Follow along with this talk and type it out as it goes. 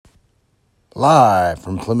Live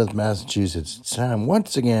from Plymouth, Massachusetts. It's time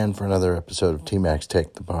once again for another episode of TMAC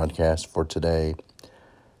Tech, the podcast for today,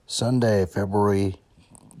 Sunday, February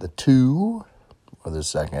the 2 or the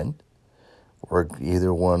 2nd, or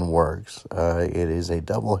either one works. It is a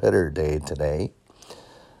doubleheader day today,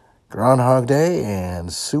 Groundhog Day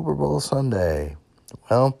and Super Bowl Sunday.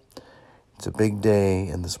 Well, it's a big day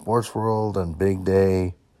in the sports world and big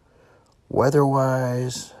day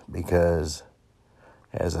weather-wise because,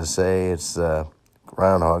 as I say, it's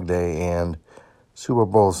Groundhog Day and Super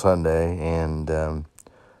Bowl Sunday, and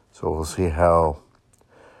so we'll see how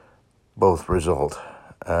both result.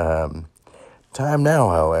 Time now,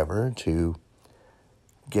 however, to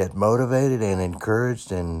get motivated and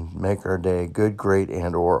encouraged and make our day good, great,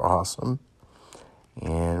 and or awesome.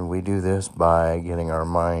 And we do this by getting our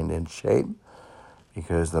mind in shape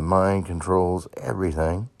because the mind controls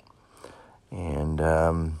everything.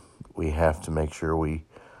 And we have to make sure we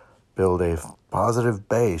build a positive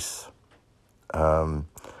base,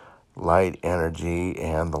 light, energy,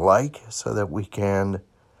 and the like, so that we can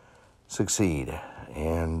succeed.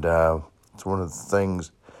 And it's one of the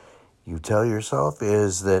things you tell yourself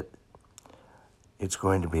is that it's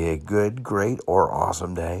going to be a good, great, or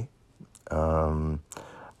awesome day.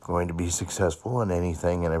 Going to be successful in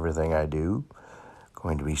anything and everything I do.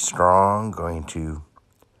 Going to be strong, going to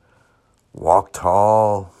walk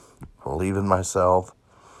tall, believe in myself,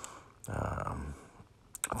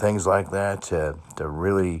 things like that to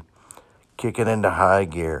really kick it into high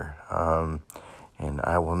gear. And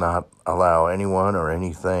I will not allow anyone or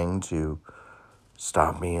anything to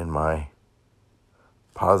stop me in my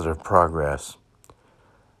positive progress.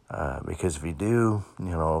 Because if you do,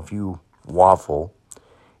 if you waffle,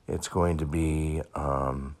 it's going to be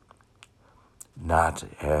not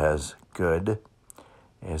as good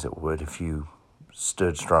as it would if you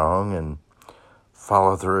stood strong and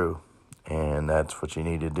follow through. And that's what you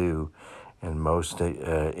need to do in most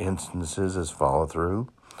instances, is follow through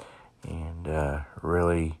and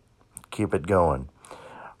really keep it going.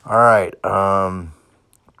 All right.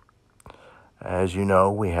 As you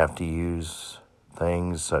know, we have to use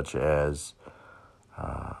things such as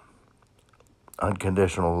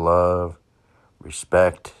unconditional love,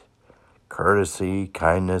 respect, courtesy,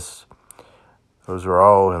 kindness. Those are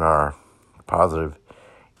all in our positive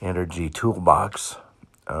energy toolbox.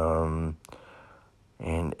 And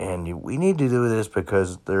we need to do this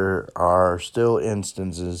because there are still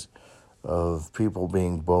instances of people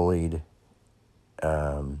being bullied,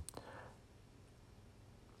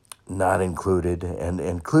 not included. And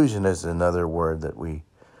inclusion is another word that we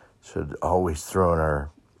should always throw in our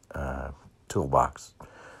toolbox.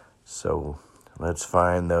 So let's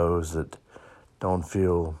find those that don't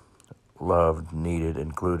feel loved, needed,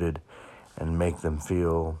 included, and make them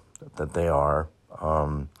feel that they are.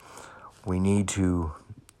 We need to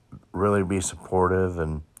really be supportive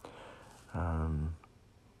and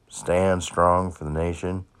stand strong for the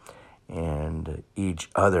nation and each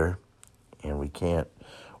other. And we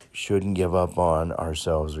shouldn't give up on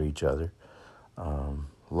ourselves or each other.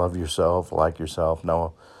 Love yourself, like yourself.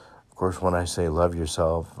 Now, of course, when I say love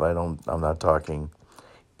yourself, I'm not talking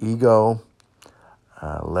ego,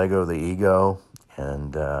 Lego the ego,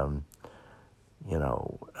 and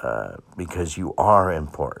because you are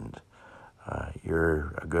important.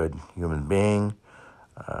 You're a good human being,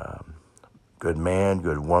 good man,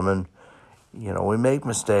 good woman. We make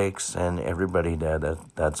mistakes, and everybody does.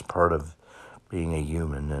 That's part of being a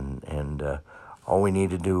human, and all we need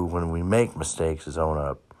to do when we make mistakes is own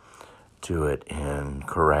up to it and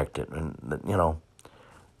correct it. And,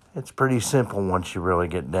 it's pretty simple once you really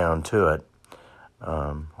get down to it.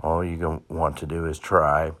 All you want to do is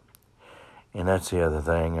try. And that's the other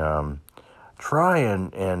thing. Try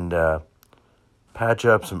and patch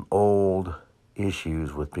up some old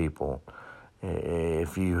issues with people.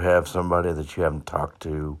 If you have somebody that you haven't talked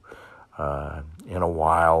to in a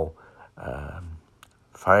while,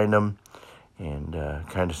 find them and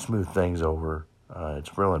kind of smooth things over.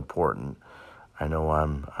 It's real important. I know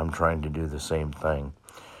I'm trying to do the same thing.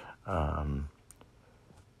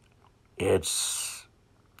 It's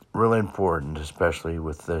really important, especially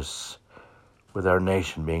with our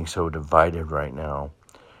nation being so divided right now.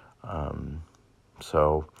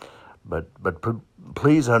 But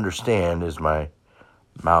please understand, as my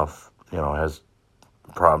mouth, has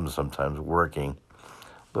problems sometimes working,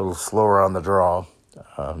 a little slower on the draw.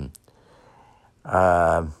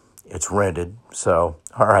 It's rented, so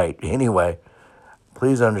all right. Anyway,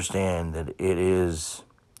 please understand that it is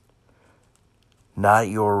not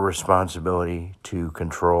your responsibility to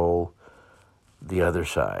control the other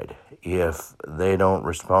side. If they don't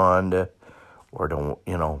respond or don't,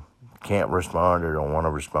 can't respond or don't want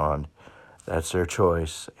to respond, that's their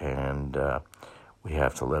choice, and we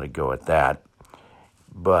have to let it go at that.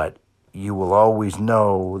 But you will always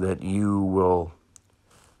know that you will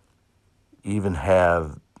even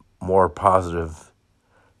have more positive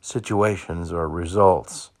situations or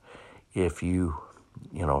results if you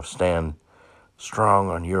stand strong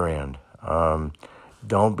on your end.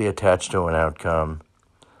 Don't be attached to an outcome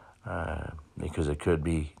because it could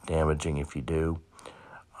be damaging if you do.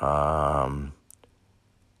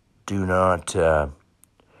 Do not,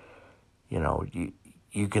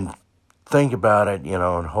 you can think about it,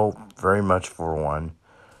 and hope very much for one,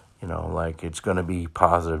 like it's going to be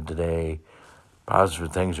positive today,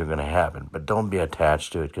 positive things are going to happen, but don't be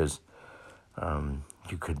attached to it because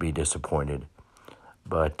you could be disappointed.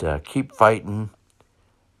 But keep fighting.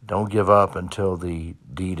 Don't give up until the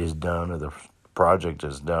deed is done or the project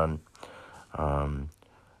is done.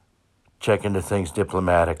 Check into things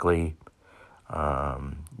diplomatically.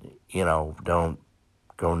 Don't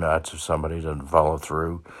go nuts if somebody doesn't follow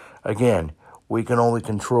through. Again, we can only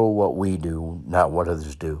control what we do, not what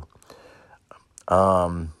others do.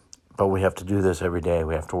 But we have to do this every day.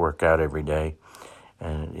 We have to work out every day.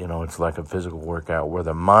 And, it's like a physical workout where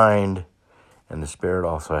the mind and the spirit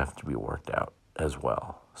also have to be worked out as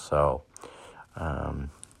well. So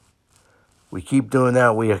we keep doing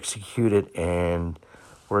that. We execute it, and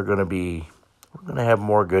we're going to have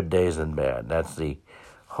more good days than bad. That's the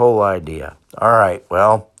whole idea. All right,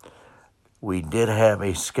 well, we did have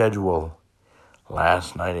a schedule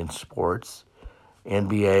last night in sports.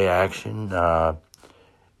 NBA action,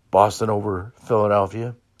 Boston over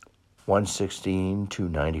Philadelphia,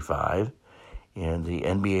 116-95. In the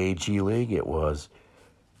NBA G League, it was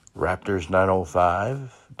Raptors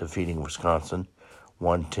 905 defeating Wisconsin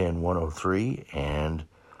 110-103, and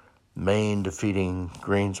Maine defeating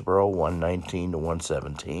Greensboro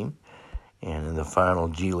 119-117. And in the final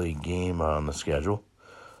G League game on the schedule,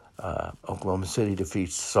 Oklahoma City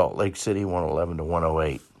defeats Salt Lake City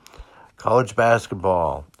 111-108. College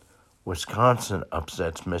basketball, Wisconsin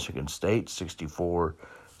upsets Michigan State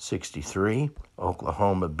 64-63.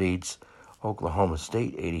 Oklahoma beats Oklahoma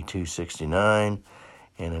State 82-69.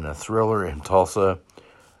 And in a thriller in Tulsa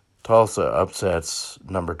upsets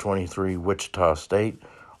number 23 Wichita State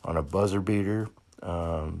on a buzzer beater,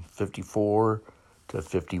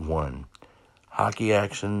 54-51. Hockey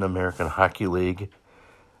action, American Hockey League.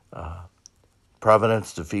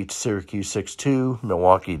 Providence defeats Syracuse 6-2.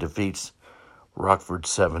 Milwaukee defeats Rockford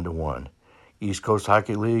 7-1. East Coast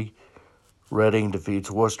Hockey League, Reading defeats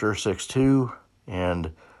Worcester 6-2,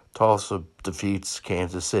 and Tulsa defeats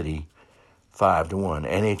Kansas City 5-1.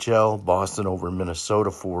 NHL, Boston over Minnesota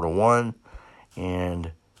 4-1,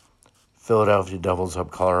 and Philadelphia doubles up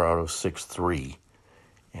Colorado 6-3.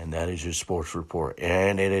 And that is your sports report.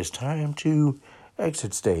 And it is time to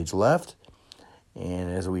exit stage left. And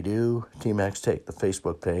as we do, TMAC Take, the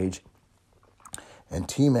Facebook page, and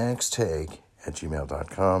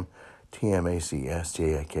TMACstake@gmail.com,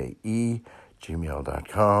 TMACSTAKE,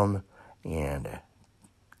 gmail.com. And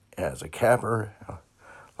as a capper,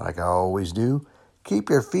 like I always do, keep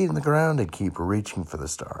your feet in the ground and keep reaching for the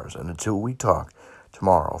stars. And until we talk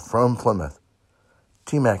tomorrow from Plymouth,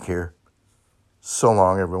 TMAC here. So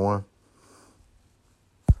long, everyone.